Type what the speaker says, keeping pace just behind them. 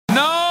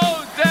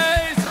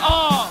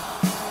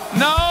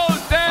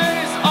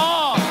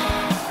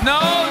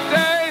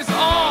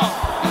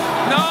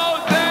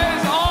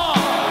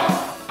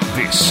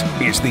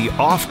the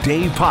Off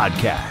Day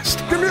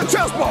Podcast. Give me a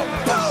chest ball.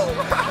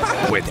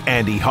 With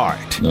Andy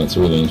Hart. No, it's a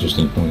really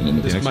interesting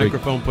point. This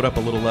microphone put up a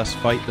little less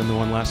fight than the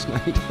one last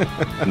night.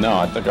 No,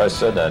 I think I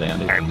said that,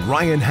 Andy. And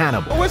Ryan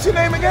Hannibal. What's your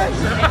name again?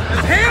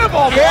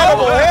 Hannibal.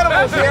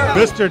 Hannibal's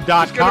here.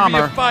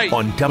 Mr.Comer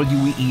On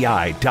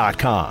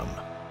WEEI.com.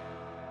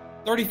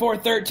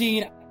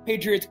 34-13,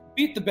 Patriots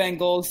beat the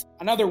Bengals.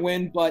 Another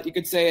win, but you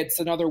could say it's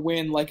another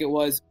win like it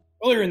was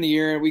earlier in the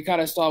year. We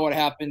kind of saw what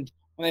happened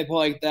when they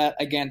play like that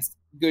against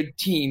good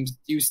teams.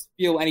 Do you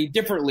feel any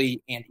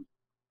differently, Andy?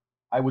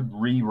 I would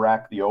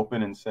re-rack the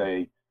open and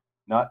say,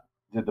 not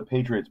did the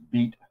Patriots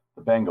beat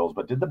the Bengals,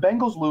 but did the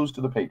Bengals lose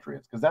to the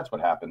Patriots? Because that's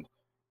what happened.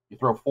 You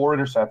throw 4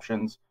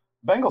 interceptions.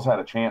 Bengals had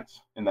a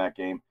chance in that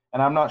game.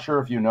 And I'm not sure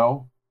if you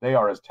know, they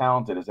are as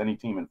talented as any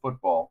team in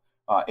football.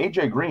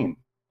 A.J. Green,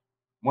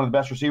 one of the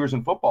best receivers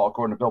in football,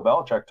 according to Bill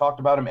Belichick, talked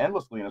about him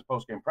endlessly in his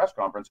post-game press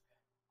conference.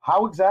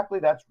 How exactly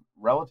that's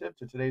relative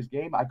to today's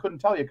game, I couldn't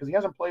tell you because he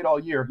hasn't played all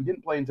year. He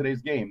didn't play in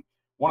today's game.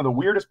 One of the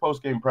weirdest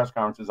post-game press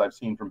conferences I've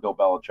seen from Bill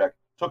Belichick.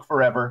 Took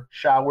forever,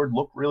 showered,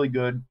 looked really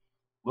good. A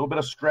little bit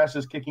of stress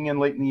is kicking in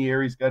late in the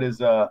year. He's got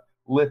his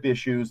lip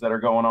issues that are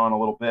going on a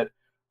little bit.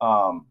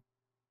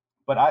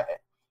 But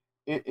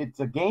it's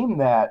a game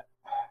that,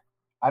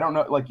 I don't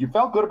know, like you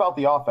felt good about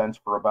the offense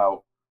for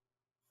about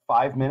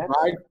 5 minutes.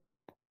 Right.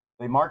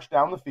 They marched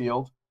down the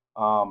field,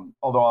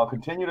 although I'll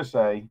continue to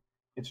say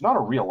it's not a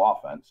real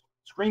offense.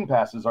 Screen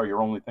passes are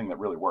your only thing that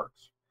really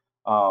works.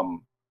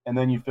 And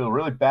then you feel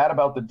really bad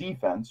about the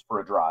defense for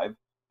a drive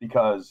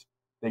because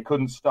they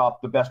couldn't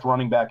stop the best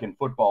running back in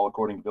football,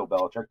 according to Bill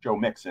Belichick, Joe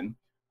Mixon.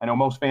 I know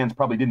most fans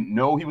probably didn't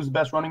know he was the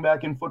best running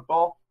back in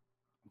football.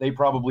 They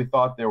probably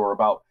thought there were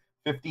about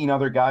 15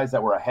 other guys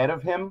that were ahead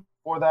of him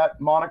for that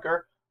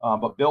moniker.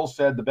 But Bill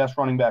said the best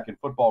running back in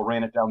football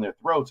ran it down their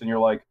throats. And you're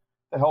like,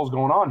 what the hell's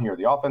going on here?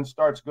 The offense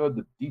starts good.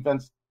 The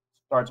defense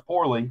starts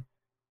poorly.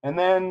 And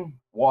then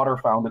water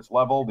found its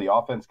level. The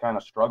offense kind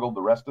of struggled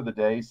the rest of the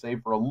day,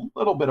 save for a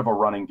little bit of a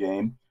running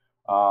game.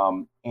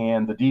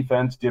 And the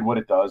defense did what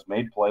it does,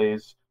 made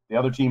plays. The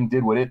other team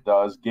did what it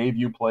does, gave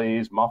you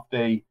plays, muffed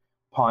a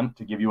punt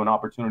to give you an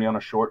opportunity on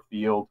a short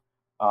field.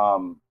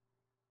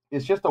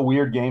 It's just a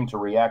weird game to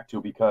react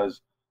to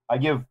because I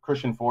give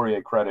Christian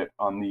Fourier credit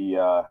on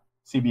the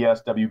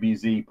CBS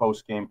WBZ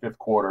post-game fifth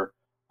quarter.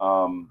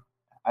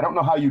 I don't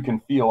know how you can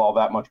feel all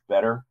that much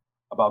better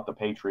about the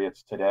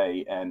Patriots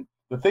today. And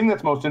the thing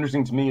that's most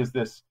interesting to me is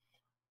this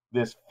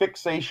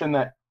fixation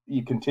that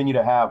you continue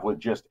to have with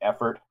just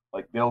effort.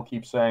 Like Bill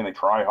keeps saying they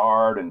try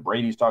hard, and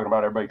Brady's talking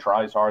about everybody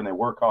tries hard and they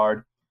work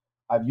hard.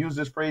 I've used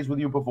this phrase with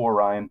you before,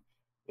 Ryan.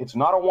 It's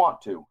not a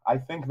want to. I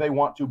think they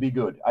want to be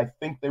good. I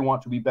think they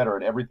want to be better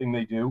at everything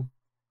they do.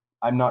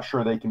 I'm not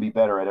sure they can be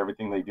better at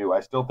everything they do. I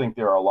still think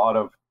there are a lot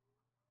of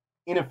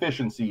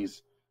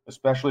inefficiencies,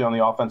 especially on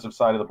the offensive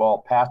side of the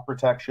ball. Pass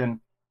protection,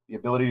 the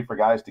ability for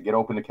guys to get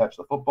open to catch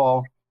the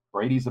football.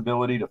 Brady's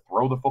ability to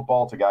throw the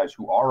football to guys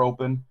who are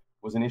open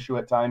was an issue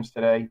at times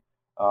today.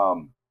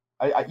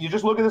 You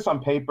just look at this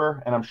on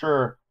paper, and I'm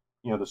sure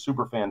the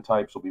super fan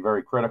types will be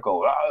very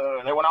critical.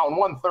 They went out and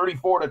won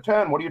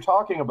 34-10. What are you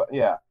talking about?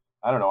 Yeah,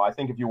 I don't know. I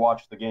think if you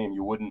watched the game,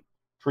 you wouldn't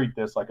treat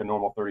this like a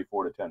normal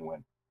 34-10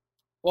 win.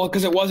 Well,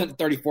 because it wasn't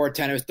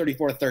 34-10, it was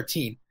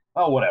 34-13.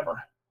 Oh,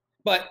 whatever.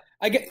 But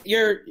I get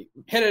you're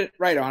hit it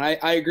right on.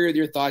 I agree with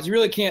your thoughts. You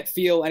really can't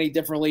feel any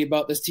differently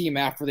about this team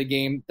after the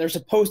game. They're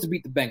supposed to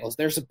beat the Bengals.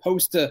 They're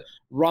supposed to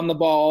run the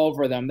ball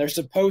over them. They're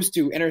supposed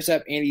to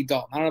intercept Andy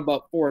Dalton. I don't know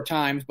about 4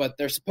 times, but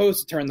they're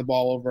supposed to turn the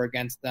ball over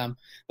against them.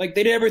 Like,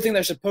 they did everything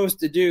they're supposed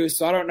to do,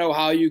 so I don't know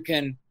how you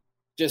can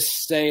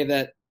just say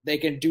that they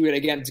can do it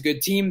against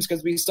good teams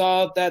because we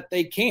saw that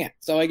they can't.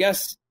 So I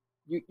guess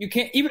you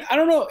can't even – I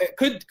don't know.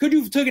 Could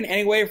you have taken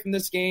any way from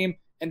this game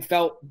and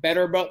felt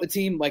better about the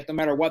team, like no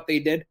matter what they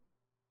did?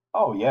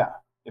 Oh, yeah.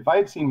 If I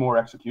had seen more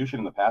execution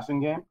in the passing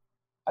game,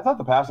 I thought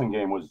the passing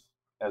game was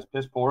as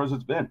piss poor as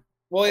it's been.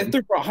 Well, they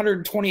threw for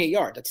 128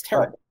 yards. That's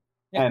terrible.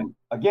 Right. Yeah. And,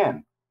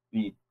 again,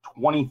 the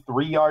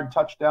 23-yard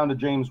touchdown to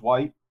James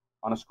White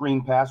on a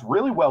screen pass,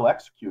 really well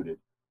executed.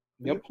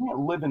 Yep. You can't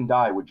live and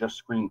die with just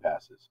screen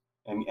passes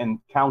and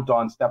count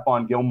on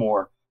Stephon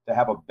Gilmore to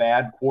have a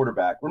bad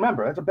quarterback.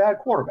 Remember, that's a bad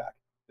quarterback.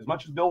 As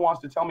much as Bill wants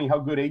to tell me how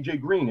good A.J.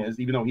 Green is,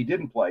 even though he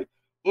didn't play,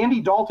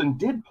 Andy Dalton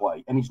did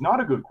play, and he's not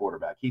a good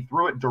quarterback. He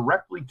threw it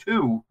directly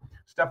to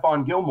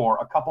Stephon Gilmore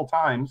a couple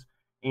times,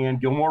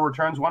 and Gilmore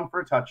returns one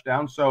for a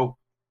touchdown. So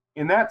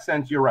in that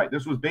sense, you're right.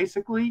 This was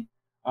basically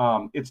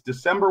it's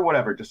December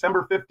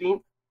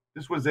 15th.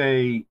 This was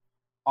a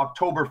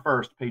October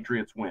 1st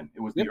Patriots win. It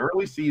was the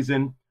early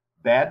season,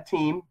 bad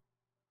team,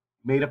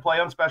 made a play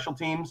on special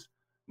teams,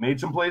 made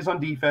some plays on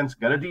defense,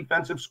 got a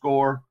defensive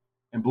score,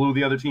 and blew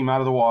the other team out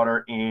of the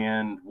water.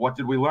 And what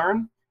did we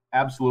learn?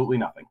 Absolutely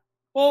nothing.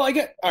 Well, all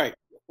right.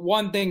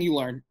 One thing you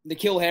learned,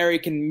 N'Keal Harry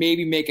can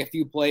maybe make a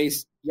few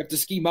plays. You have to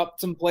scheme up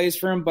some plays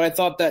for him, but I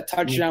thought that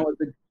touchdown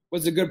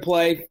was a good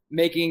play,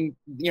 making,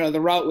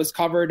 the route was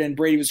covered and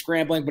Brady was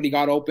scrambling, but he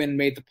got open,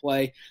 made the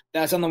play.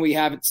 That's something we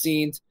haven't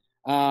seen.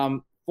 You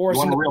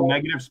want a real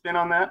negative spin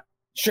on that?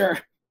 Sure.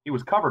 He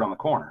was covered on the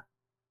corner.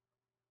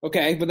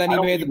 Okay, but then I he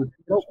don't made think the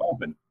he was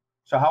open.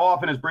 So how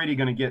often is Brady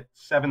going to get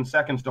 7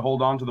 seconds to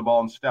hold on to the ball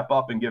and step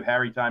up and give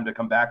Harry time to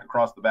come back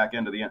across the back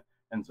end of the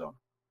end zone?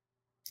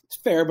 It's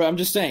fair, but I'm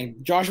just saying,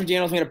 Josh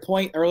McDaniels made a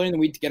point earlier in the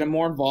week to get him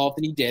more involved,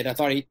 and he did. I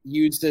thought he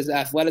used his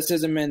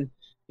athleticism and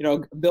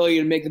ability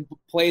to make the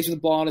plays with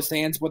the ball in his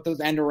hands with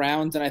those end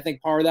arounds, and I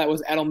think part of that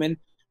was Edelman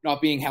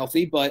not being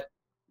healthy. But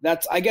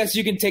I guess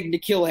you can take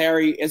N'Keal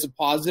Harry as a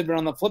positive, and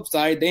on the flip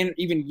side, they didn't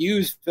even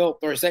use Phil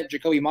Dorsett,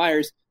 Jacoby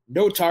Myers.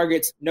 No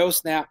targets, no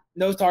snap,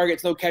 no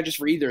targets, no catches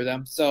for either of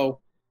them. So,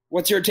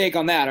 what's your take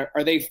on that?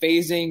 Are they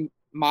phasing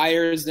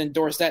Myers and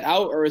Dorsett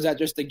out, or is that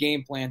just a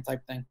game plan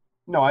type thing?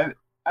 No, I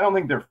don't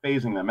think they're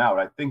phasing them out.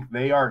 I think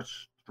they are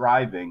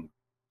striving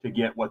to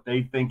get what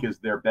they think is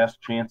their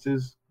best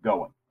chances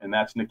going, and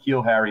that's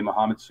N'Keal Harry,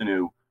 Mohamed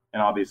Sanu,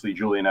 and obviously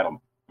Julian Edelman.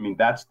 I mean,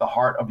 that's the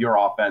heart of your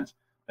offense.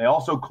 They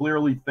also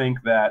clearly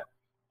think that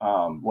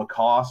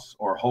Lacoste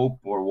or Hope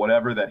or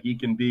whatever, that he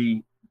can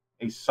be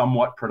a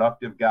somewhat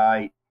productive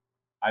guy.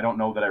 I don't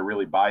know that I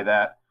really buy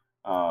that.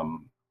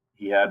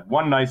 He had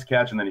one nice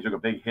catch, and then he took a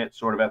big hit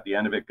sort of at the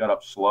end of it, got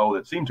up slow.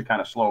 That seemed to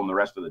kind of slow him the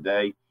rest of the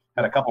day.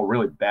 Had a couple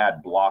really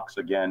bad blocks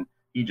again.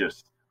 He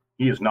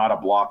is not a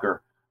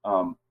blocker.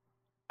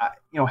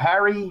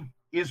 Harry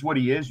is what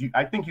he is.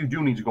 I think you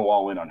do need to go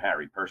all in on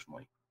Harry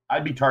personally.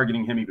 I'd be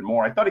targeting him even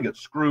more. I thought he got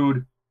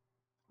screwed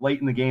late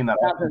in the game, that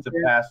offensive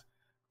pass.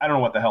 I don't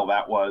know what the hell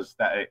that was.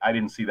 I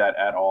didn't see that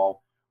at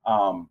all.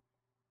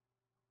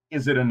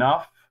 Is it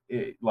enough?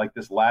 Like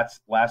this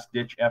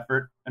last-ditch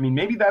effort? I mean,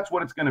 maybe that's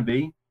what it's going to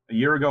be. A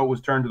year ago, it was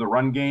turned to the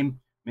run game.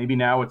 Maybe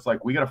now it's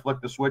like we got to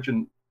flick the switch,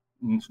 and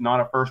it's not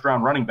a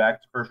first-round running back.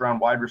 It's a first-round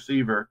wide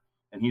receiver,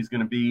 and he's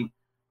going to be,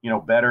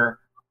 better.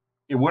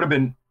 It would have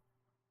been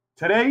 –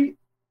 today,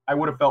 I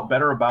would have felt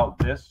better about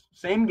this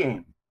same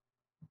game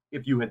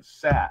if you had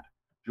sat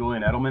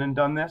Julian Edelman and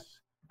done this.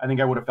 I think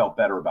I would have felt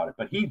better about it.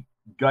 But he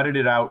gutted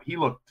it out. He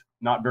looked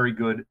not very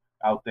good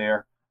out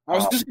there. I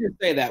was just going to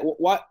say that.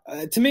 What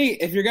to me,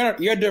 if you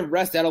had to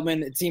rest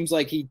Edelman, it seems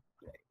like he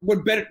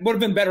would have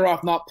been better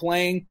off not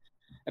playing.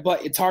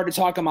 But it's hard to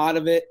talk him out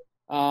of it.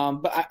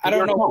 But I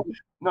don't know.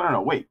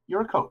 No. Wait,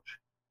 you're a coach.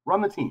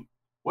 Run the team.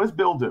 What does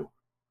Bill do?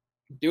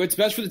 Do what's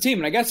best for the team,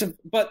 and I guess.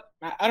 But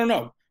I don't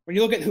know. When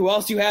you look at who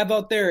else you have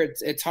out there,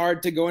 it's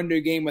hard to go into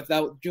a game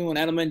without Julian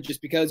Edelman,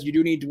 just because you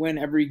do need to win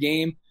every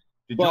game.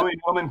 Did Julian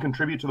Edelman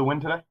contribute to the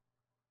win today?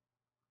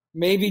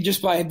 Maybe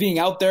just by being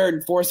out there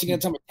and forcing in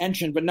some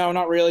attention, but no,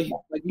 not really.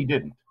 Like he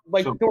didn't.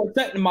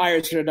 Dorsett and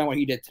Myers could have done what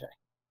he did today.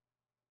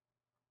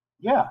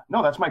 Yeah,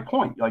 no, that's my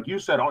point. Like you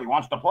said, he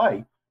wants to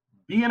play.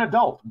 Be an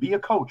adult, be a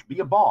coach, be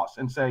a boss,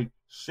 and say,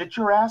 sit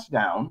your ass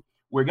down.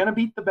 We're going to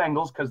beat the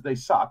Bengals because they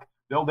suck.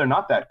 No, they're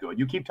not that good.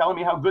 You keep telling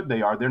me how good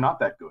they are. They're not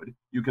that good.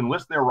 You can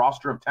list their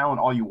roster of talent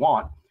all you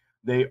want.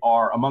 They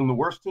are among the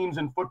worst teams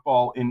in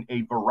football in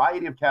a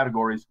variety of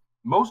categories.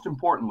 Most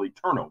importantly,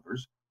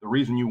 turnovers. The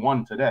reason you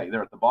won today.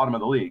 They're at the bottom of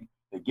the league.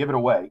 They give it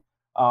away.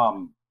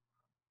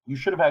 You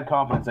should have had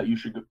confidence that you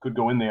could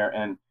go in there.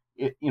 And,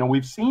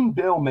 we've seen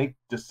Bill make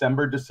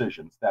December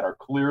decisions that are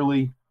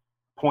clearly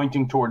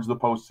pointing towards the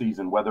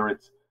postseason, whether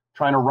it's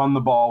trying to run the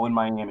ball in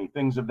Miami,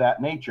 things of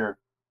that nature.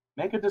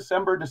 Make a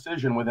December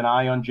decision with an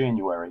eye on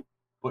January.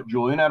 Put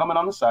Julian Edelman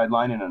on the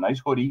sideline in a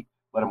nice hoodie.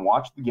 Let him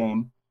watch the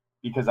game,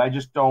 because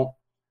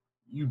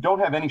you don't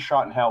have any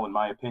shot in hell, in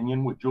my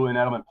opinion, with Julian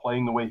Edelman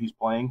playing the way he's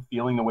playing,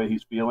 feeling the way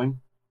he's feeling,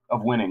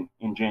 of winning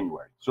in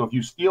January. So if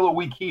you steal a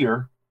week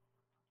here,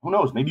 who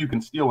knows? Maybe you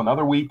can steal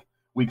another week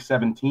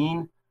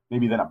 17,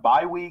 maybe then a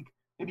bye week.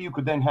 Maybe you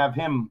could then have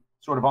him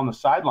sort of on the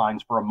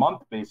sidelines for a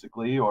month,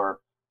 basically, or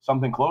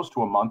something close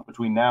to a month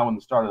between now and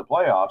the start of the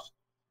playoffs.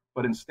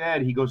 But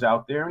instead, he goes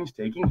out there and he's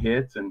taking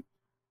hits and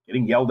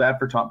getting yelled at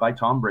by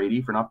Tom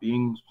Brady for not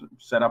being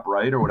set up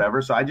right or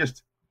whatever. So I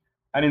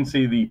didn't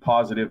see the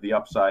positive, the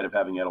upside of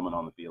having Edelman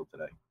on the field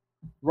today.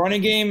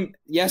 Running game,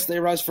 yes, they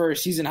rushed for a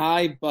season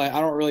high, but I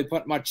don't really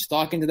put much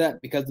stock into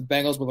that because the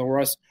Bengals were the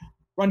worst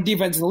run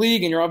defense in the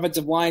league, and your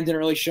offensive line didn't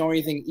really show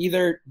anything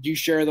either. Do you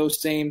share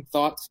those same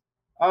thoughts?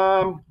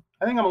 I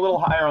think I'm a little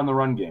higher on the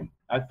run game.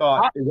 I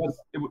thought it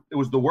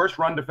was the worst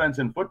run defense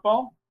in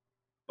football,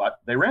 but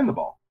they ran the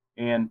ball.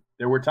 And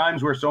there were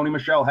times where Sony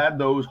Michel had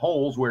those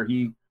holes where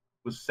he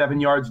was 7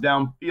 yards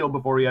downfield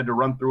before he had to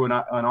run through an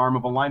arm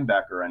of a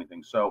linebacker or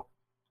anything. So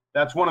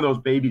that's one of those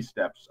baby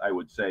steps, I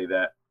would say,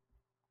 that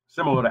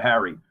similar to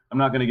Harry. I'm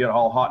not going to get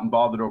all hot and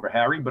bothered over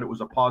Harry, but it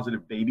was a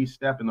positive baby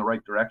step in the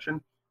right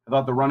direction. I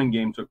thought the running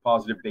game took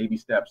positive baby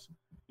steps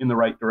in the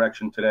right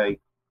direction today.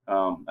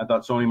 I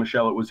thought Sony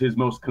Michel, it was his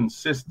most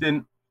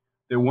consistent.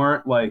 There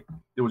was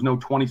no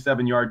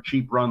 27-yard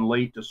cheap run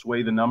late to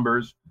sway the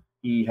numbers.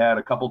 He had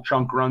a couple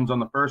chunk runs on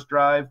the first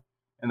drive,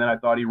 and then I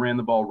thought he ran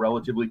the ball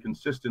relatively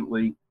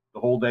consistently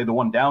the whole day. The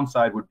one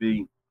downside would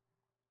be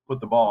put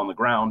the ball on the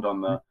ground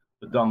on the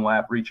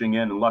Dunlap reaching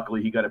in, and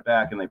luckily he got it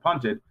back and they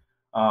punted.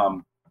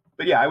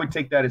 But yeah, I would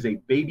take that as a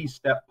baby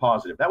step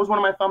positive. That was one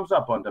of my thumbs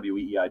up on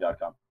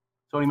WEEI.com.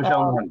 Sony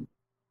Michel.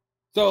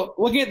 So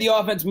looking at the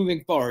offense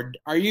moving forward,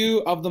 are you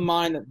of the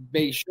mind that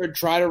they should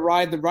try to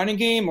ride the running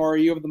game, or are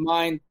you of the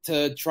mind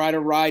to try to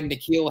ride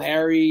N'Keal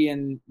Harry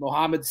and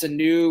Mohamed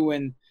Sanu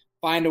and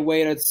find a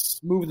way to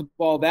move the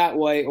ball that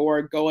way,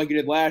 or go like you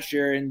did last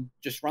year and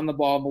just run the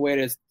ball on the way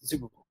to the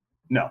Super Bowl?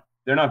 No,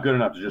 they're not good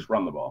enough to just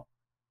run the ball.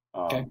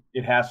 Okay.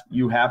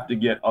 You have to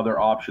get other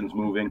options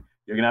moving.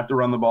 You're going to have to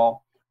run the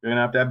ball. You're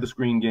going to have the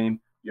screen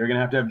game. You're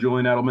going to have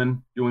Julian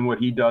Edelman doing what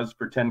he does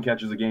for 10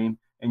 catches a game,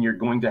 and you're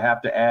going to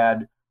have to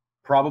add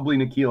probably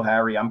N'Keal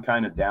Harry. I'm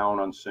kind of down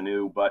on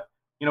Sanu, but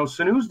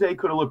Sanu's day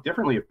could have looked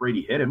differently if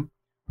Brady hit him.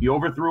 He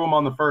overthrew him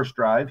on the first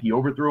drive. He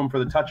overthrew him for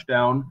the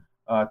touchdown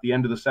at the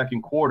end of the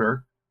second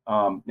quarter.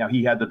 Now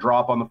he had the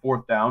drop on the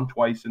fourth down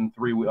twice in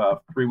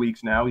 3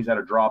 weeks now. He's had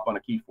a drop on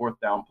a key fourth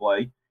down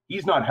play.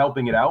 He's not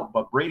helping it out,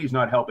 but Brady's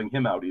not helping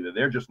him out either.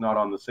 They're just not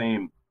on the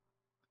same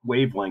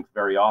wavelength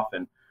very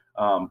often.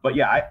 But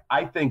yeah,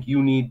 I think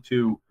you need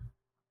to,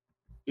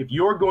 if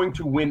you're going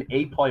to win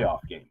a playoff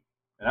game,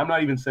 and I'm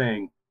not even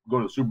saying go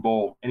to the Super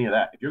Bowl, any of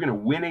that. If you're going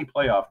to win a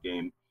playoff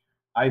game,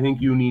 I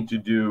think you need to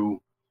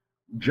do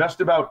just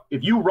about,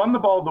 if you run the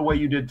ball the way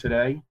you did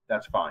today,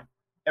 that's fine.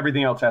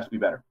 Everything else has to be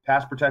better.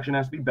 Pass protection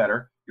has to be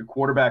better. Your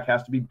quarterback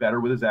has to be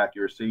better with his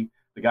accuracy.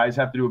 The guys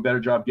have to do a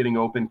better job getting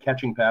open,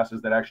 catching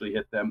passes that actually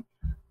hit them.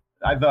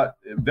 I thought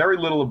very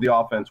little of the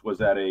offense was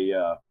at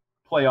a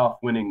playoff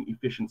winning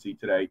efficiency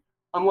today,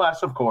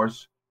 unless, of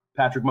course,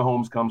 Patrick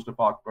Mahomes comes to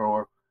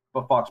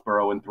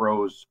Foxborough and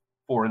throws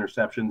 4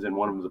 interceptions and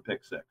one of them is a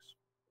pick 6.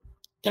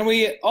 Can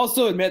we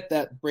also admit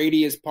that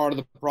Brady is part of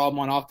the problem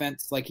on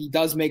offense? Like, he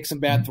does make some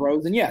bad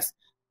throws. And yes,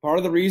 part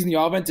of the reason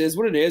the offense is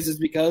what it is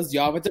because the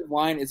offensive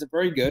line isn't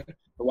very good.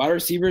 The wide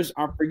receivers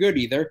aren't very good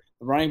either.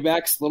 The running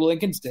back's a little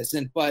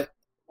inconsistent, but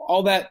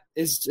all that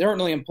is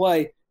certainly in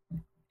play.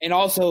 And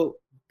also,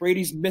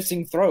 Brady's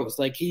missing throws.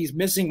 Like, he's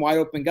missing wide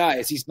open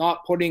guys. He's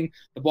not putting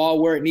the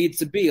ball where it needs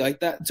to be.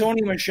 Like, that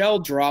Tony Michel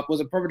drop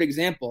was a perfect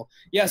example.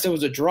 Yes, it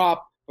was a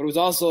drop, but it was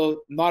also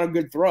not a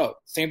good throw.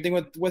 Same thing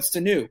with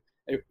Sanu.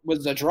 It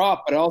was a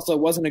drop, but it also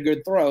wasn't a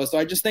good throw. So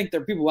I just think there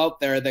are people out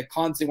there that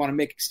constantly want to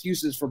make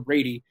excuses for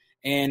Brady.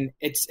 And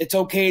it's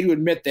okay to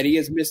admit that he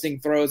is missing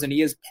throws and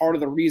he is part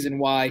of the reason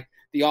why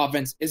the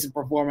offense isn't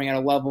performing at a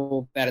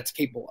level that it's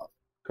capable of.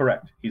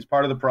 Correct. He's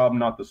part of the problem,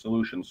 not the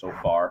solution so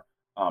far.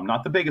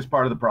 Not the biggest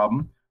part of the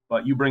problem,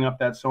 but you bring up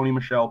that Sony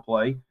Michel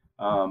play.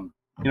 When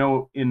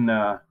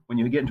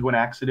you get into an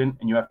accident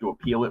and you have to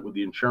appeal it with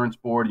the insurance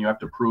board and you have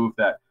to prove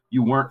that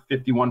you weren't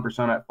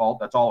 51% at fault,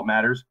 that's all that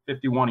matters.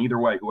 51 either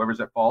way,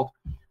 whoever's at fault.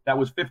 That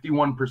was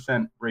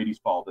 51% Brady's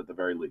fault at the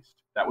very least.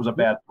 That was a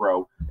bad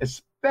throw,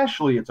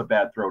 especially it's a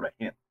bad throw to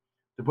him.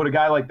 To put a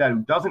guy like that who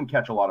doesn't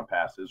catch a lot of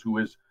passes, who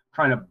is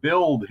trying to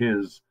build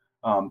his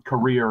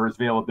career, his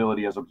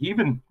availability he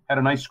even had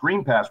a nice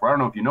screen pass where I don't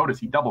know if you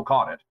noticed, he double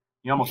caught it.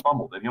 He almost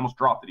fumbled it. He almost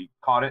dropped it. He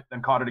caught it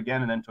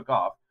again, and then took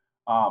off.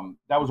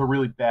 That was a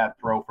really bad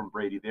throw from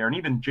Brady there. And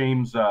even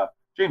James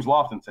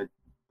Lofton said,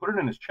 put it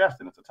in his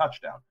chest and it's a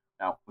touchdown.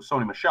 Now, with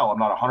Sony Michel, I'm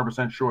not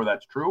 100% sure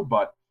that's true,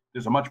 but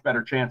there's a much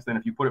better chance than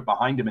if you put it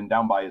behind him and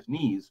down by his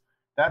knees.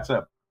 I've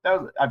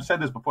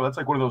said this before. That's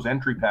like one of those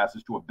entry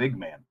passes to a big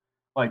man.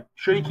 Like,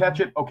 should he catch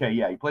it? Okay,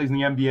 yeah, he plays in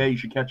the NBA. You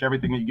should catch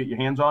everything that you get your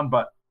hands on,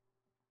 but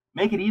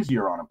make it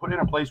easier on him. Put it in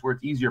a place where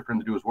it's easier for him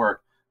to do his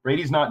work.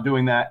 Brady's not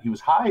doing that. He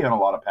was high on a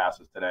lot of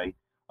passes today.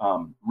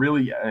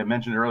 Really, I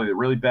mentioned earlier,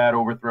 really bad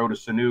overthrow to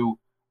Sanu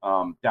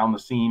down the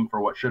seam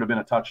for what should have been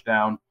a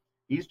touchdown.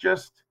 He's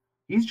just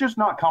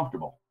not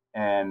comfortable.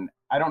 And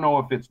I don't know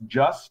if it's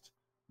just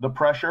the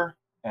pressure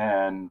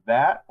and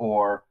that,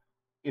 or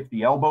if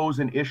the elbow's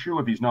an issue,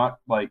 if he's not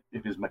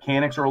if his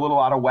mechanics are a little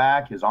out of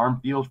whack, his arm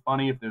feels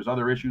funny, if there's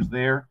other issues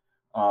there.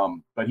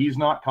 But he's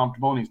not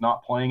comfortable and he's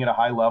not playing at a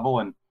high level.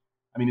 And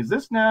I mean, is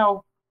this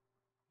now,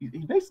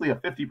 he's basically a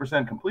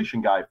 50%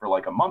 completion guy for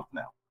like a month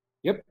now.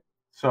 Yep.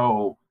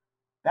 So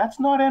that's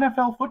not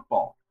NFL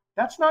football.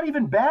 That's not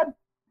even bad.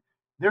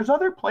 There's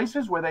other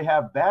places where they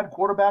have bad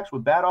quarterbacks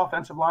with bad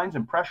offensive lines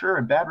and pressure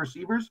and bad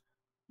receivers.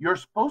 You're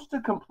supposed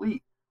to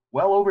complete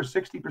well over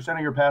 60% of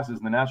your passes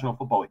in the National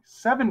Football League.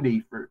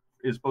 70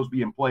 is supposed to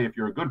be in play if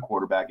you're a good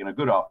quarterback in a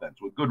good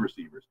offense with good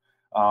receivers.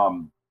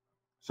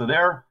 So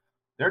they're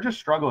just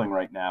struggling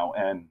right now.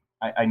 And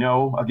I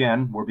know,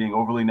 again, we're being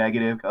overly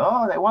negative.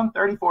 Oh, they won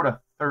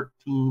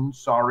 34-13.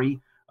 Sorry.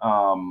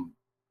 I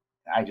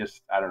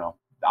don't know.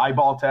 The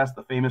eyeball test,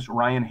 the famous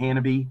Ryan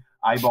Hannity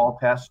eyeball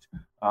test,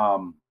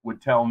 would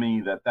tell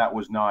me that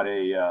was not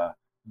a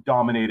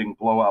dominating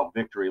blowout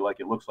victory like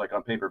it looks like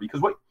on paper.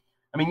 Because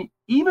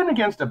even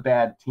against a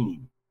bad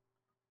team,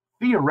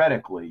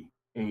 theoretically,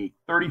 a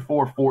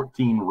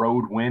 34-14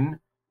 road win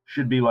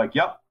should be like,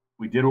 yep,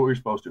 we did what we were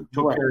supposed to.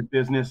 Took care of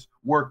business,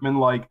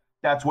 workmanlike.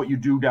 That's what you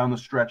do down the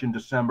stretch in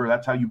December.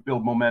 That's how you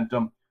build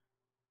momentum.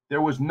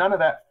 There was none of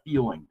that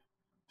feeling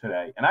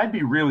today. And I'd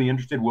be really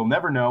interested. We'll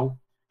never know,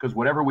 because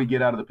whatever we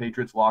get out of the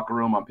Patriots locker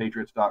room on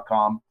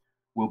Patriots.com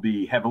will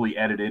be heavily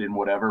edited and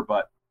whatever.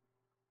 But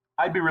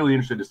I'd be really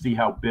interested to see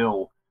how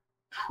Bill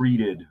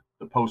treated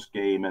the post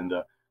game and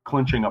the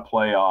clinching a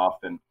playoff.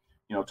 And,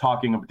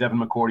 talking of Devin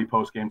McCourty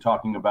post game,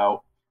 talking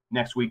about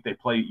next week they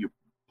play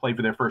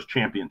for their first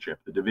championship,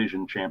 the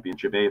division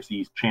championship, AFC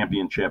East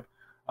championship.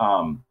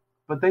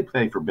 But they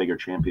play for bigger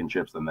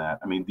championships than that.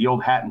 I mean, the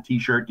old hat and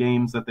T-shirt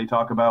games that they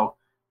talk about,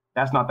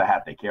 that's not the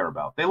hat they care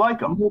about. They like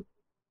them,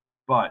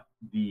 but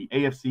the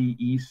AFC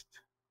East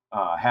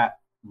hat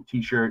and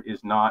T-shirt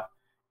is not.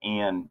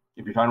 And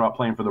if you're talking about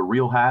playing for the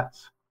real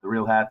hats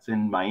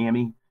in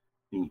Miami,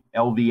 the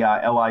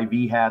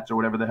LIV hats or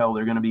whatever the hell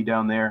they're going to be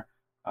down there,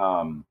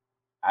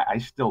 I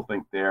still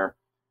think they're,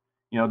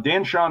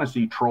 Dan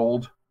Shaughnessy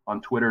trolled on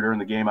Twitter during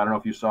the game. I don't know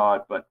if you saw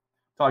it, but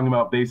talking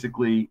about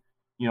basically,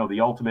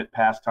 the ultimate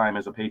pastime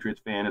as a Patriots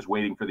fan is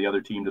waiting for the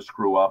other team to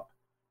screw up.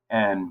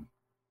 And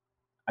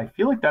I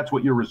feel like that's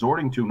what you're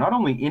resorting to, not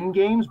only in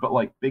games, but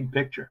like big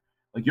picture.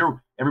 Like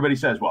everybody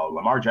says, well,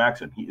 Lamar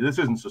Jackson, this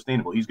isn't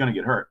sustainable. He's going to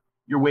get hurt.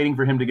 You're waiting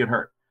for him to get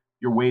hurt.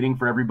 You're waiting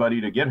for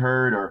everybody to get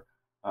hurt or,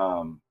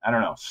 I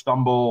don't know,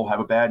 stumble, have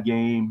a bad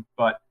game.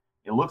 But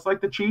it looks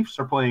like the Chiefs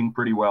are playing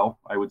pretty well,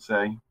 I would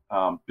say,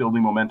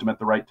 building momentum at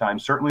the right time.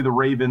 Certainly the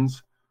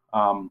Ravens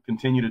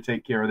continue to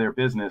take care of their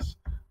business.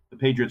 The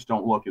Patriots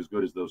don't look as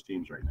good as those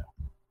teams right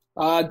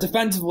now.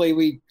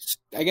 Defensively,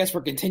 I guess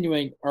we're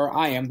continuing, or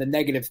I am, the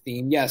negative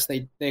theme. Yes,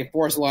 they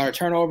forced a lot of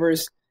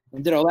turnovers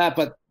and did all that,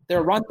 but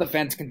their run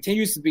defense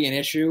continues to be an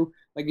issue.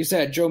 Like you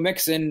said, Joe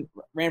Mixon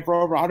ran for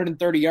over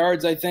 130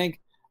 yards, I think.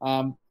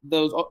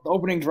 The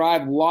opening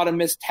drive, a lot of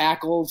missed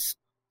tackles.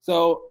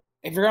 So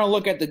if you're going to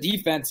look at the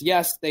defense,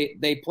 yes,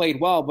 they played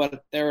well,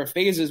 but there were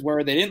phases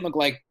where they didn't look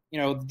like,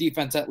 the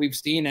defense that we've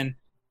seen. And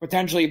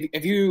potentially,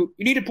 if you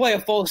need to play a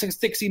full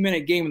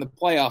 60-minute game in the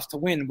playoffs to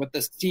win with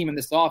this team and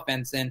this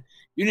offense, and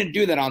you didn't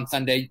do that on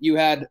Sunday. You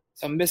had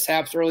some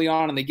mishaps early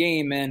on in the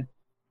game, and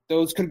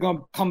those could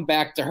come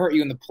back to hurt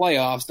you in the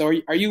playoffs. So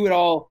are you at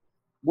all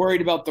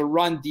worried about the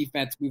run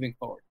defense moving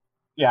forward?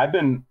 Yeah, I've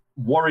been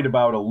worried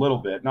about a little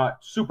bit, not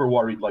super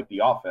worried like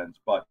the offense,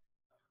 but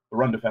the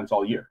run defense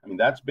all year. I mean,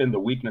 that's been the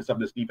weakness of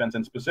this defense,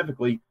 and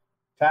specifically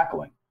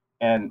tackling.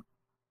 And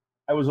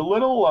I was a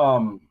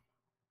little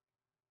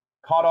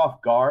caught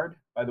off guard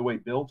by the way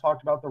Bill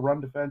talked about the run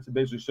defense and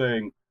basically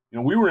saying,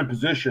 we were in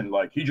position,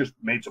 like he just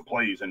made some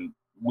plays and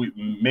we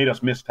made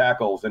us miss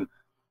tackles. And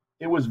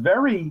it was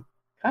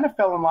kind of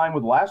fell in line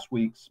with last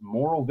week's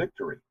moral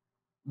victory.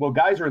 Well,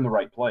 guys are in the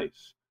right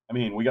place. I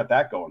mean, we got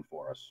that going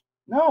for us.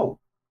 No.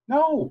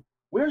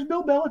 Where's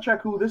Bill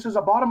Belichick, who this is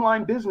a bottom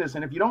line business,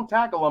 and if you don't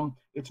tackle him,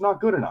 it's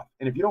not good enough.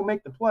 And if you don't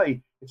make the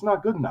play, it's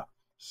not good enough.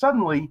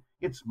 Suddenly,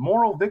 it's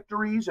moral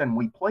victories, and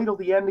we play till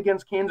the end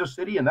against Kansas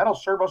City, and that'll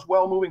serve us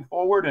well moving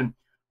forward, and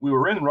we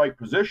were in the right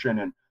position,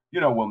 and,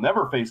 we'll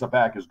never face a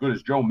back as good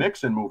as Joe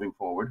Mixon moving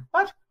forward.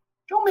 But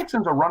Joe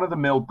Mixon's a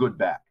run-of-the-mill good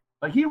back.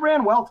 Like, he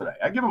ran well today.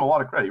 I give him a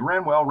lot of credit. He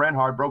ran well, ran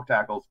hard, broke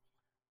tackles.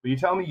 But you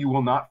tell me you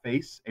will not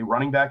face a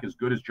running back as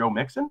good as Joe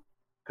Mixon?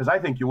 Because I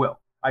think you will.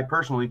 I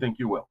personally think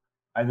you will.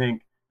 I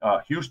think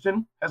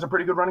Houston has a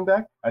pretty good running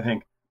back. I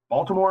think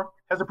Baltimore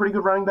has a pretty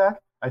good running back.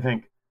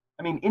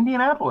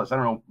 Indianapolis, I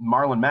don't know,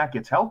 Marlon Mack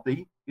gets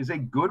healthy, is a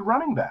good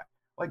running back.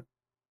 Like,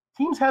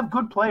 teams have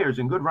good players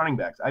and good running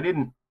backs. I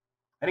didn't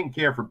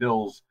care for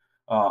Bill's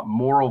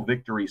moral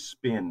victory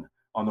spin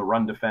on the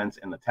run defense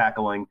and the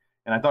tackling.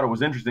 And I thought it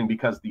was interesting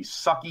because the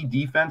sucky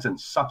defense and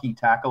sucky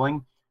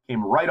tackling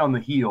came right on the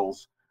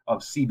heels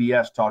of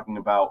CBS talking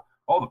about,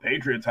 the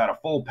Patriots had a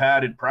full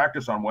padded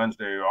practice on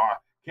Wednesday.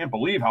 Can't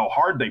believe how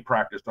hard they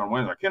practiced on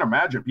Wednesday. I can't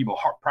imagine people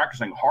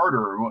practicing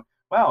harder.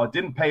 Well, it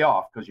didn't pay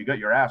off because you got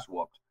your ass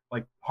whooped.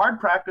 Like, hard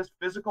practice,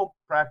 physical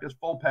practice,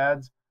 full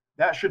pads,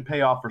 that should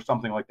pay off for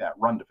something like that.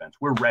 Run defense.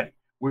 We're ready.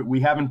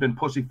 We haven't been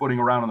pussyfooting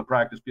around on the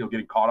practice field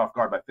getting caught off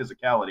guard by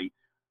physicality,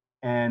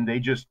 and they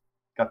just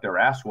got their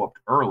ass whooped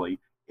early.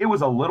 It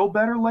was a little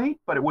better late,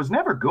 but it was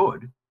never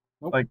good.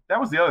 Nope. Like, that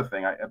was the other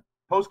thing.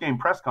 Post-game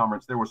press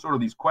conference, there were sort of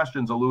these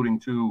questions alluding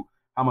to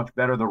how much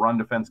better the run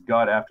defense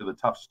got after the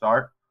tough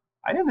start.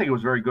 I didn't think it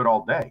was very good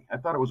all day. I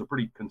thought it was a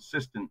pretty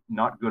consistent,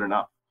 not good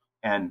enough.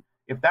 And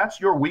if that's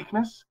your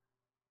weakness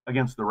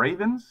against the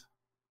Ravens,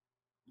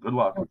 good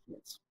luck.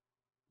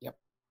 Yep.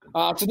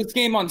 So this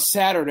game on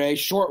Saturday,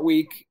 short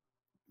week,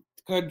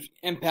 could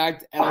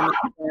impact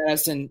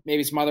Edelman and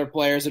maybe some other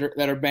players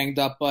that are banged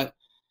up. But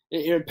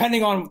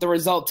depending on the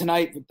result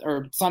tonight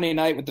or Sunday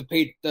night with the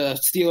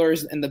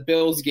Steelers and the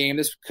Bills game,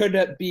 this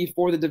could be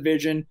for the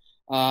division.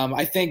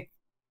 I think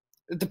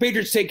if the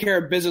Patriots take care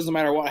of business no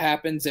matter what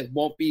happens, it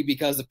won't be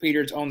because the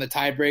Patriots own the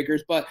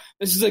tiebreakers. But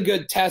this is a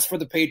good test for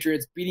the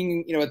Patriots,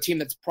 beating a team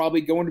that's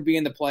probably going to be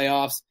in the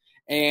playoffs.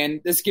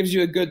 And this gives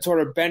you a good sort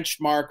of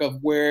benchmark of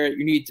where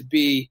you need to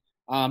be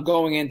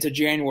going into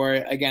January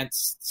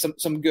against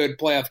some good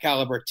playoff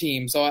caliber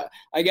teams. So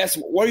I guess,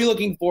 what are you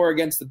looking for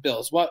against the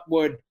Bills? What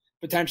would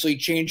potentially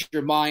change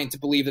your mind to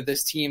believe that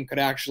this team could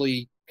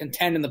actually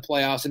contend in the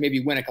playoffs and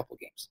maybe win a couple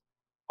games?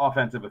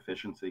 Offensive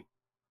efficiency.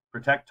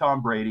 Protect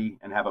Tom Brady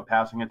and have a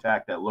passing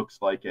attack that looks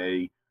like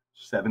a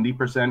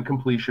 70%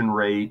 completion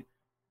rate.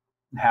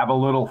 Have a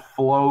little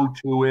flow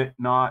to it,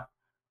 not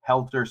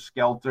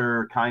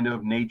helter-skelter kind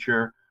of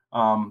nature,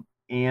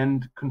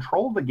 and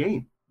control the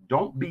game.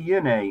 Don't be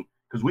in a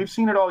because we've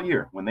seen it all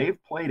year. When they've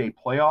played a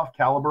playoff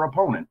caliber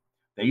opponent,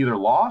 they either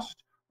lost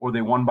or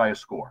they won by a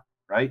score,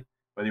 right?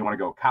 Whether you want to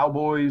go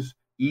Cowboys,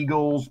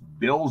 Eagles,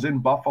 Bills in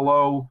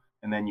Buffalo,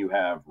 and then you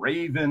have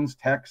Ravens,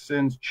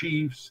 Texans,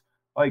 Chiefs,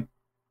 like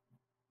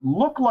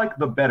look like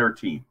the better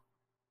team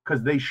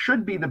because they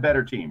should be the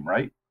better team,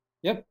 right?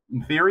 Yep.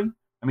 In theory.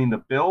 I mean,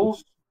 the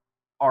Bills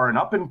are an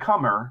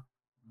up-and-comer,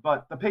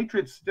 but the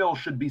Patriots still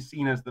should be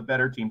seen as the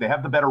better team. They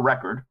have the better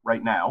record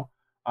right now.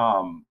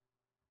 I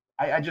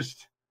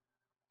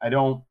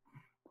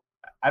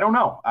don't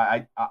know.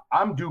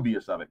 I'm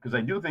dubious of it because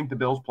I do think the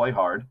Bills play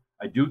hard.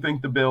 I do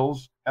think the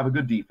Bills have a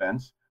good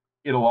defense.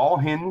 It'll all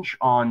hinge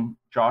on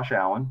Josh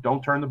Allen.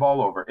 Don't turn the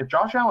ball over. If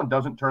Josh Allen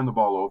doesn't turn the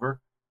ball over,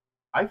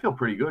 I feel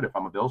pretty good if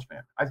I'm a Bills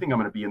fan. I think I'm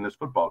going to be in this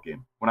football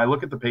game. When I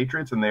look at the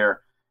Patriots and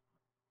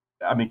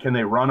can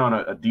they run on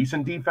a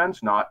decent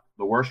defense, not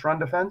the worst run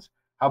defense?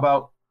 How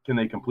about can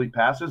they complete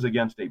passes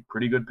against a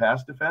pretty good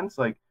pass defense?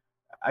 Like,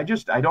 I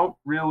don't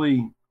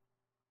really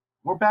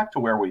 – we're back to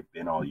where we've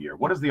been all year.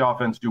 What does the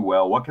offense do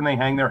well? What can they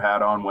hang their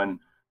hat on when,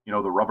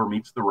 the rubber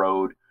meets the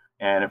road?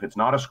 And if it's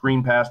not a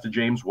screen pass to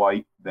James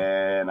White,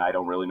 then I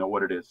don't really know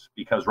what it is.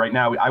 Because right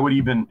now, I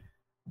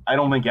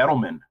don't think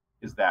Edelman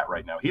is that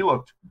right now. He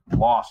looked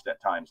lost at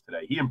times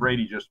today. He and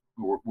Brady just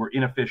were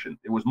inefficient.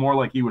 It was more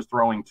like he was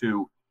throwing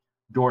to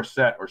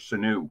Dorsett or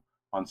Sanu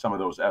on some of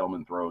those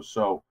Edelman throws.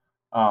 So,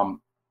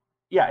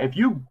 if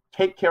you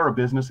take care of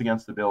business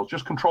against the Bills,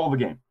 just control the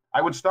game.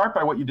 I would start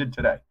by what you did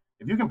today.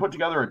 If you can put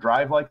together a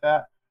drive like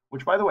that,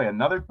 which, by the way,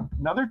 another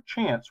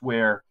chance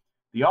where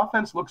the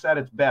offense looks at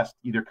its best,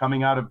 either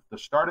coming out of the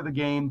start of the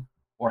game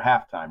or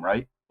halftime,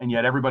 right? And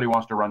yet everybody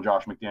wants to run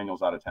Josh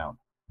McDaniels out of town.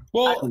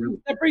 Well,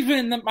 that brings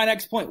me to my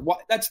next point.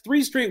 That's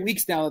 3 straight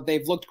weeks now that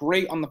they've looked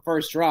great on the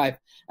first drive,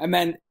 and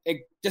then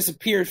it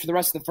disappears for the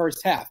rest of the first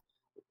half.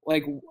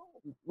 Like,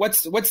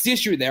 what's the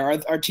issue there?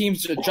 Are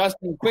teams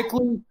adjusting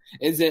quickly?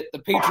 Is it the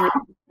Patriots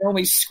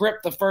only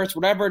script the first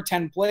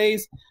 10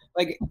 plays?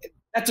 Like,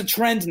 that's a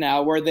trend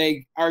now where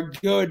they are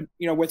good,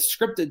 with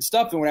scripted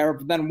stuff and whatever,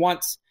 but then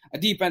once a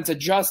defense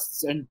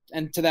adjusts and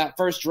to that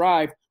first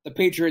drive, the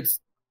Patriots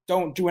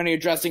don't do any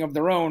adjusting of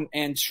their own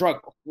and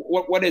struggle.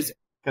 What is it?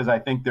 Because I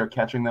think they're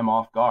catching them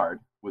off guard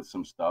with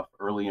some stuff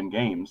early in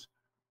games,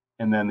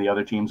 and then the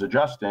other team's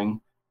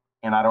adjusting,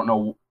 and I don't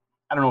know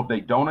if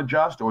they don't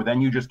adjust or then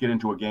you just get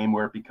into a game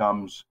where it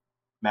becomes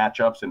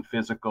matchups and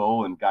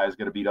physical and guys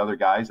got to beat other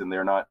guys and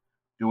they're not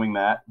doing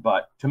that.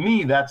 But to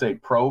me, that's a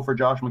pro for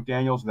Josh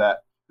McDaniels,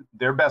 that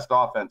their best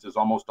offense is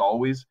almost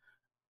always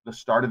the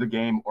start of the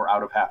game or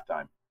out of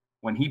halftime.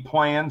 When he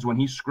plans, when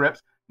he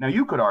scripts. Now,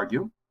 you could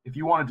argue, if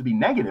you wanted to be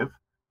negative,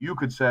 you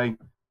could say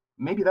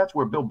maybe that's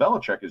where Bill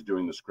Belichick is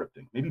doing the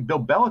scripting. Maybe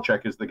Bill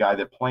Belichick is the guy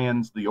that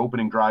plans the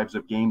opening drives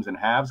of games and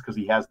halves because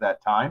he has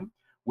that time.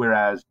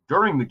 Whereas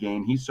during the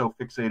game, he's so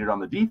fixated on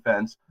the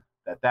defense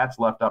that's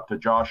left up to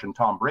Josh and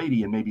Tom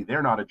Brady, and maybe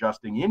they're not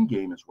adjusting in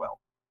game as well.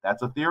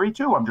 That's a theory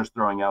too I'm just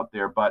throwing out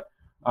there. But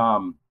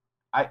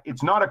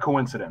it's not a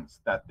coincidence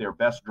that their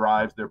best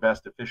drives, their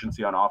best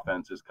efficiency on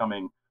offense is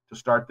coming to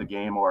start the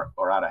game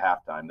or out of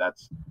halftime.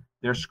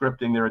 They're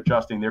scripting, they're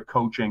adjusting, they're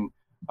coaching.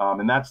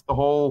 And that's the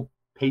whole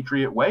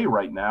Patriot way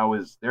right now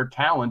is their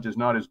talent is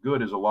not as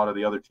good as a lot of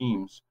the other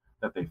teams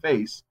that they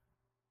face,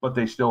 but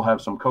they still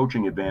have some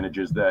coaching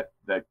advantages that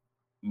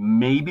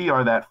maybe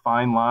are that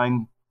fine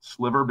line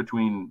sliver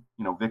between,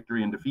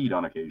 victory and defeat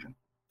on occasion.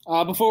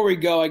 Before we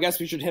go, I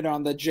guess we should hit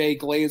on the Jay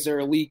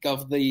Glazer leak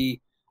of the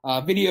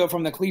video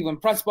from the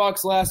Cleveland press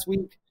box last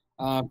week.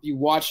 If you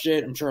watched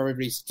it, I'm sure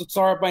everybody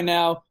saw it by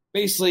now.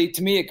 Basically,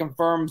 to me, it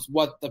confirms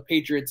what the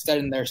Patriots said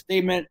in their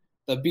statement.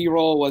 The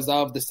B-roll was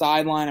of the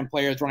sideline and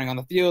players running on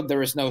the field.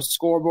 There is no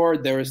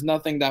scoreboard. There is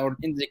nothing that would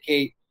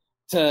indicate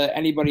to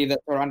anybody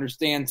that sort of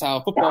understands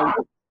how football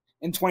works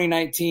in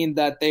 2019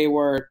 that they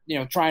were,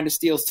 trying to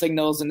steal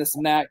signals and this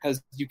and that because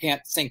you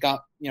can't sync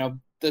up.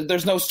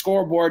 There's no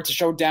scoreboard to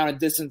show down a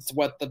distance to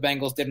what the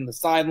Bengals did on the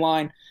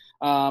sideline.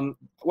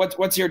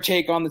 What's your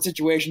take on the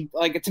situation?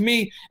 Like, to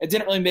me, it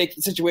didn't really make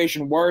the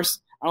situation worse.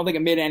 I don't think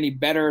it made it any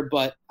better,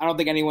 but I don't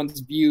think anyone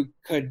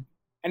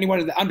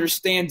that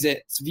understands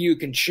its view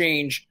can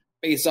change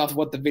based off of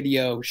what the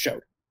video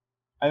showed.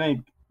 I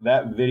think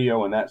that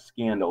video and that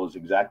scandal is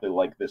exactly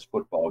like this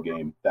football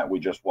game that we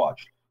just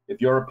watched. If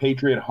you're a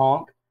Patriot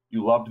honk,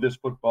 you loved this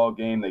football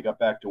game. They got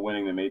back to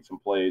winning. They made some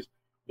plays.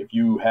 If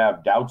you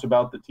have doubts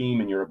about the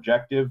team and you're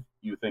objective,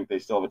 you think they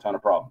still have a ton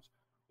of problems.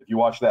 If you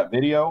watch that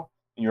video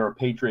and you're a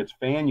Patriots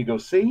fan, you go,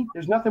 see,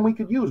 there's nothing we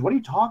could use. What are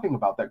you talking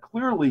about? That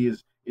clearly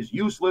is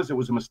useless. It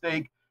was a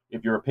mistake.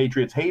 If you're a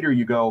Patriots hater,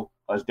 you go,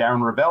 as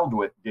Darren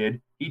Ravel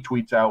did, he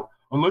tweets out,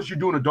 unless you're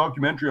doing a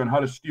documentary on how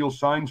to steal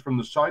signs from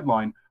the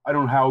sideline, I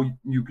don't know how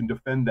you can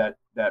defend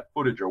that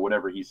footage or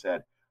whatever he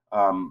said.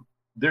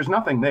 There's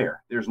nothing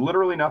there. There's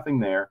literally nothing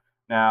there.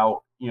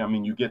 Now,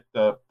 you get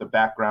the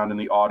background and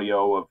the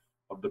audio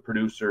of the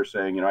producer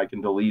saying, I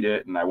can delete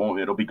it and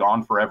it'll be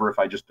gone forever if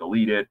I just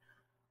delete it.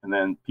 And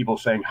then people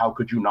saying, how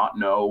could you not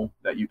know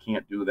that you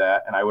can't do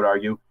that? And I would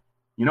argue,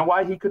 you know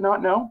why he could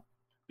not know?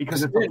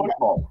 Because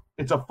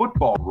it's a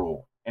football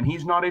rule. And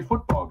he's not a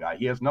football guy.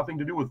 He has nothing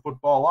to do with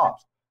football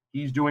ops.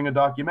 He's doing a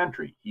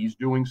documentary. He's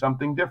doing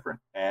something different.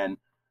 And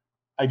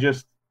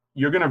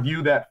you're going to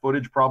view that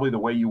footage probably the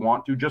way you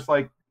want to, just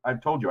like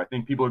I've told you. I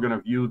think people are going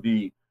to view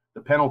the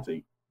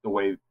penalty the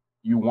way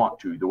you want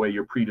to, the way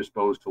you're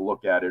predisposed to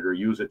look at it or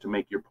use it to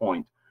make your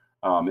point.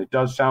 It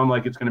does sound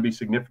like it's going to be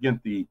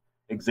significant. The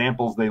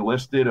examples they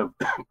listed of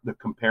the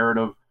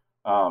comparative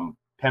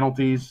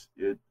penalties,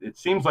 it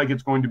seems like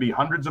it's going to be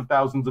hundreds of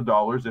thousands of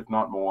dollars, if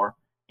not more,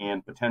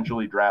 and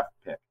potentially draft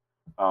pick.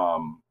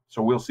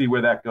 So we'll see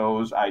where that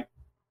goes. I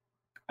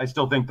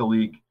still think the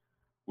league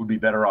would be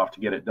better off to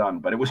get it done,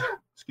 but it was,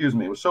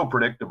 it was so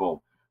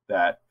predictable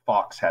that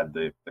Fox had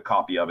the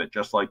copy of it,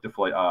 just like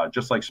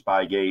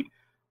Spygate,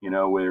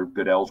 where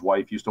Goodell's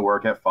wife used to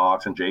work at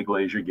Fox and Jay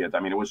Glazer gets. I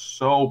mean, it was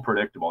so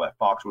predictable that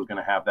Fox was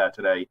going to have that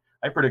today.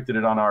 I predicted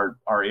it on our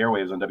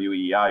airwaves on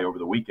WEEI over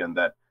the weekend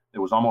that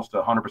there was almost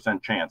a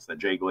 100% chance that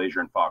Jay Glazer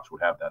and Fox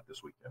would have that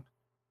this weekend.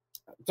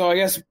 So I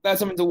guess that's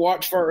something to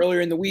watch for earlier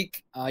in the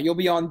week. You'll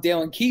be on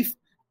Dale and Keith,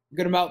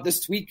 good amount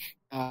this week,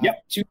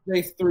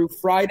 Tuesday through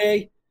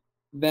Friday.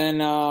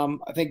 Then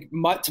I think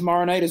Mutt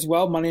tomorrow night as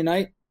well, Monday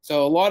night.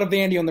 So a lot of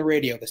Andy on the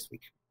radio this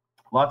week.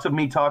 Lots of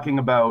me talking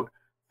about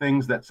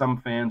things that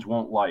some fans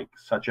won't like,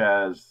 such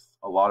as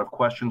a lot of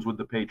questions with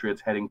the Patriots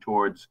heading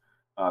towards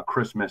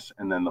Christmas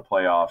and then the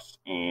playoffs.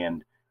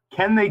 And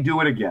can they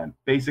do it again?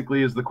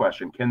 Basically is the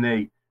question. Can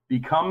they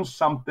become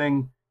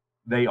something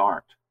they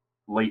aren't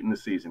late in the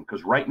season?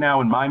 Because right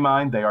now, in my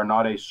mind, they are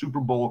not a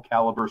Super Bowl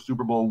caliber,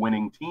 Super Bowl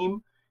winning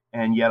team.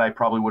 And yet I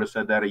probably would have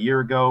said that a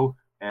year ago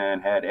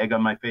and had egg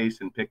on my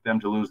face and picked them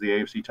to lose the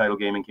AFC title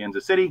game in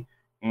Kansas City.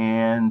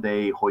 And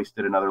they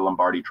hoisted another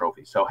Lombardi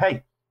trophy. So,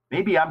 hey,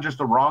 maybe I'm just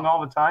wrong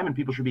all the time and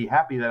people should be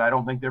happy that I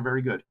don't think they're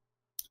very good.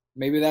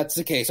 Maybe that's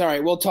the case. All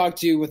right, we'll talk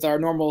to you with our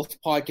normal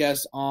podcast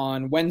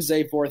on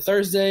Wednesday for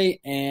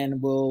Thursday,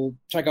 and we'll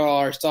check out all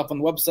our stuff on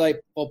the website,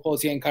 full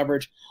post-game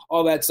coverage,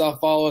 all that stuff.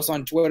 Follow us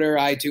on Twitter,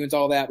 iTunes,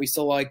 all that. We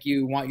still like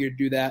you, want you to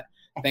do that.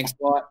 Thanks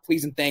a lot.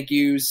 Please and thank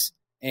yous,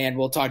 and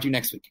we'll talk to you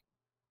next week.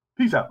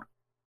 Peace out.